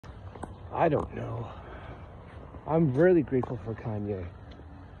I don't know. I'm really grateful for Kanye.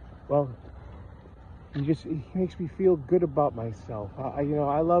 Well, he makes me feel good about myself. I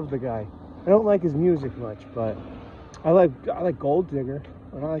love the guy. I don't like his music much, but I like Gold Digger,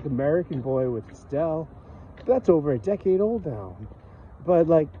 and I like American Boy with Stell. That's over a decade old now. But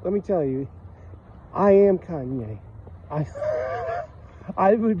like, let me tell you, I am Kanye.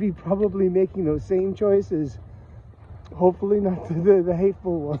 I would be probably making those same choices, hopefully not the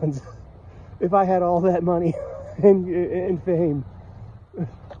hateful ones, if I had all that money and fame.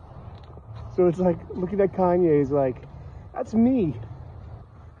 So it's like, looking at Kanye is like, that's me.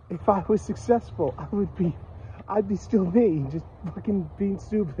 If I was successful, I'd be still me, just fucking being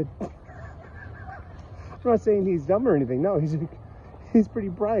stupid. I'm not saying he's dumb or anything. No, he's pretty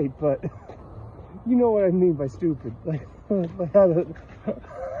bright, but you know what I mean by stupid. Like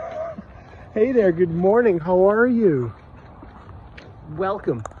hey there, good morning. How are you?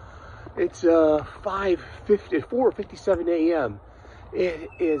 Welcome. It's 4:57 a.m. It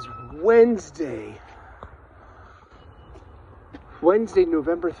is Wednesday,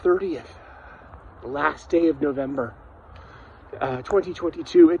 November 30th, the last day of November,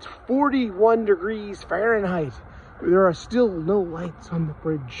 2022. It's 41 degrees Fahrenheit. There are still no lights on the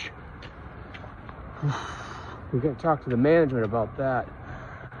bridge. We're going to talk to the management about that.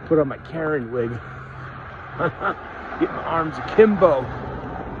 Put on my Karen wig. Get my arms akimbo.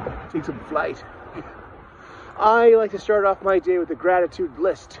 Take some flight. I like to start off my day with a gratitude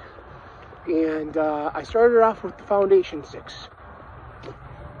list. And I started off with the Foundation 6.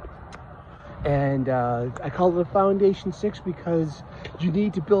 And I call it a Foundation 6 because you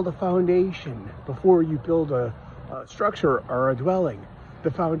need to build a foundation before you build a structure or a dwelling.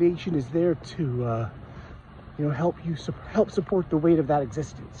 The foundation is there to help support the weight of that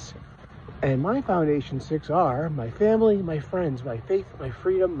existence. And my Foundation 6 are my family, my friends, my faith, my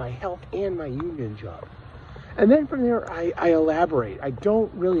freedom, my health, and my union job. And then from there, I elaborate. I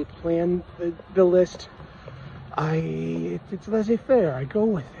don't really plan the list. It's laissez-faire. I go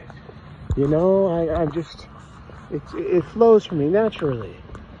with it. You know, it flows for me naturally.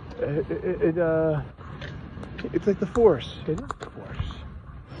 It's like the Force. It is the Force.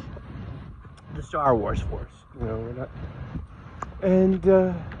 The Star Wars Force. You know, we're not. And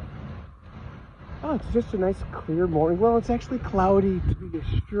it's just a nice clear morning. Well, it's actually cloudy to be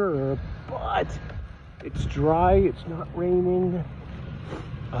sure, but it's dry. It's not raining.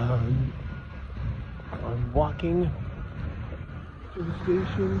 I'm walking to the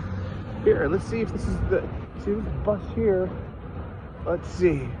station. Here, let's see if this is the bus here. Let's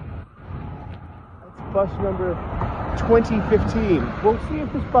see. That's bus number 2015. We'll see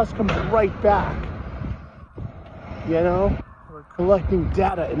if this bus comes right back. You know, we're collecting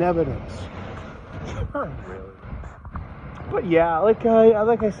data and evidence. Not really. But yeah, like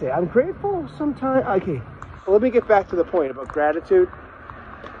I say, I'm grateful sometimes. Okay, well, let me get back to the point about gratitude.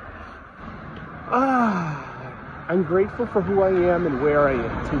 I'm grateful for who I am and where I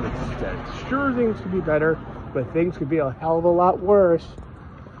am to an extent. Sure, things could be better, but things could be a hell of a lot worse.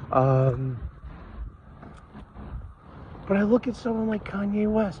 But I look at someone like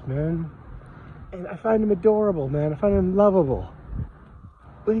Kanye West, man, and I find him adorable, man. I find him lovable.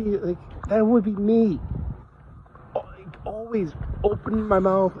 Like, that would be me. Always opening my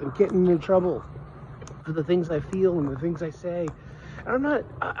mouth and getting into trouble for the things I feel and the things I say. And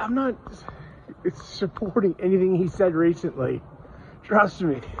I'm not supporting anything he said recently. Trust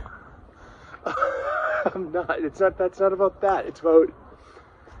me. I'm not. That's not about that.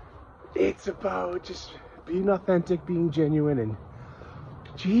 It's about just being authentic, being genuine, and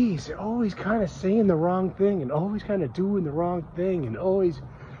geez, always kind of saying the wrong thing and always kind of doing the wrong thing and always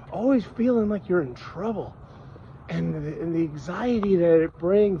feeling like you're in trouble. And the anxiety that it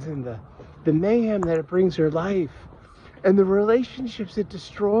brings, and the mayhem that it brings your life, and the relationships it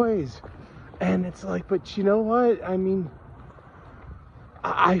destroys. And it's like, but you know what? I mean,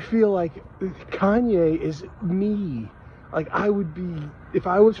 I feel like Kanye is me. Like, I would be, if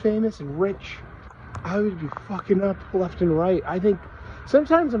I was famous and rich, I would be fucking up left and right. I think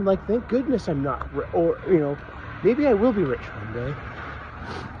sometimes I'm like, thank goodness I'm not, or, you know, maybe I will be rich one day.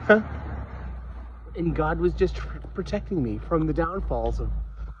 Huh? And God was just protecting me from the downfalls of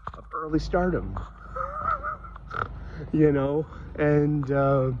early stardom. You know? And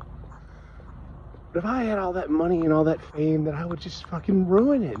if I had all that money and all that fame, then I would just fucking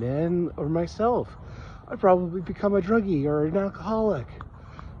ruin it, man. Or myself. I'd probably become a druggie or an alcoholic.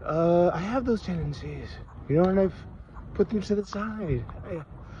 I have those tendencies, you know, and I've put them to the side.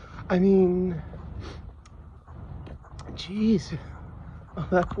 I mean, jeez. Oh,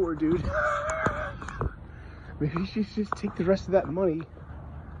 that poor dude. Maybe he should just take the rest of that money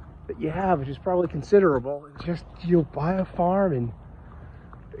that you have, which is probably considerable. It's just you'll buy a farm and,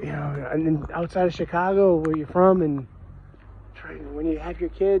 you know, and then outside of Chicago where you're from, and try, when you have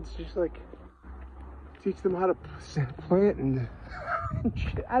your kids, just like teach them how to plant and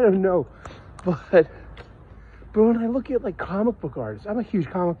shit. I don't know, but when I look at like comic book artists, I'm a huge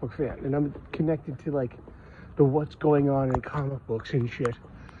comic book fan, and I'm connected to like the what's going on in comic books and shit,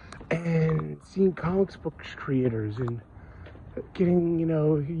 and seeing comics books creators and getting, you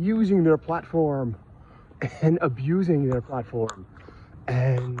know, using their platform and abusing their platform,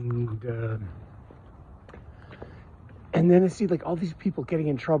 and then I see like all these people getting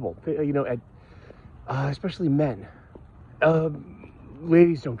in trouble, you know, at especially men.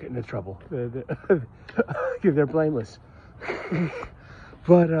 Ladies don't get into trouble. They're blameless.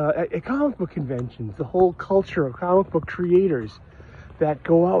 But at comic book conventions, the whole culture of comic book creators that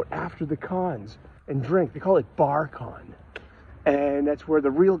go out after the cons and drink, they call it bar con. And that's where the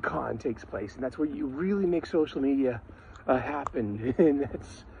real con takes place. And that's where you really make social media happen. And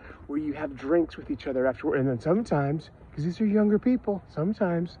that's where you have drinks with each other afterward. And then sometimes, because these are younger people,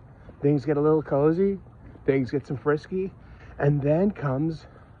 sometimes things get a little cozy, things get some frisky, and then comes,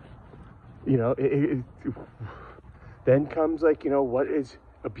 you know, then comes like, you know, what is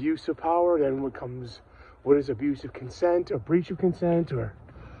abuse of power? Then what is abuse of consent or breach of consent, or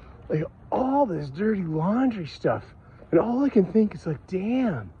like all this dirty laundry stuff. And all I can think is like,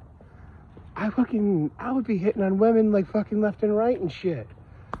 damn, I would be hitting on women like fucking left and right and shit.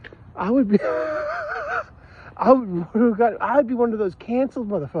 I'd be one of those canceled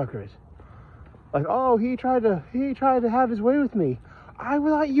motherfuckers. Like, oh, he tried to have his way with me. I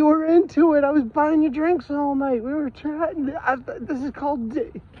thought you were into it. I was buying your drinks all night. We were chatting. This is called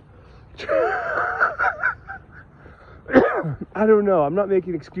I don't know. I'm not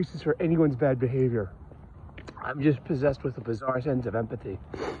making excuses for anyone's bad behavior. I'm just possessed with a bizarre sense of empathy.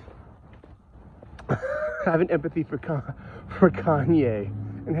 Having empathy for Kanye,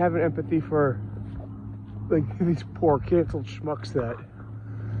 and having empathy for like these poor canceled schmucks that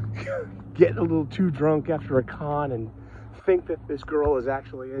get a little too drunk after a con and think that this girl is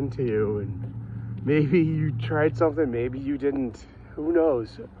actually into you, and maybe you tried something, maybe you didn't. Who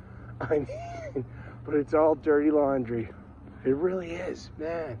knows? I mean, but it's all dirty laundry. It really is,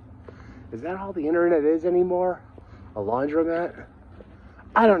 man. Is that all the internet is anymore? A laundromat?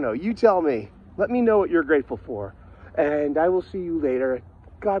 I don't know. You tell me. Let me know what you're grateful for. And I will see you later.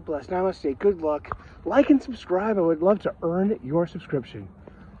 God bless. Namaste. Good luck. Like and subscribe. I would love to earn your subscription.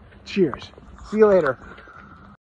 Cheers. See you later.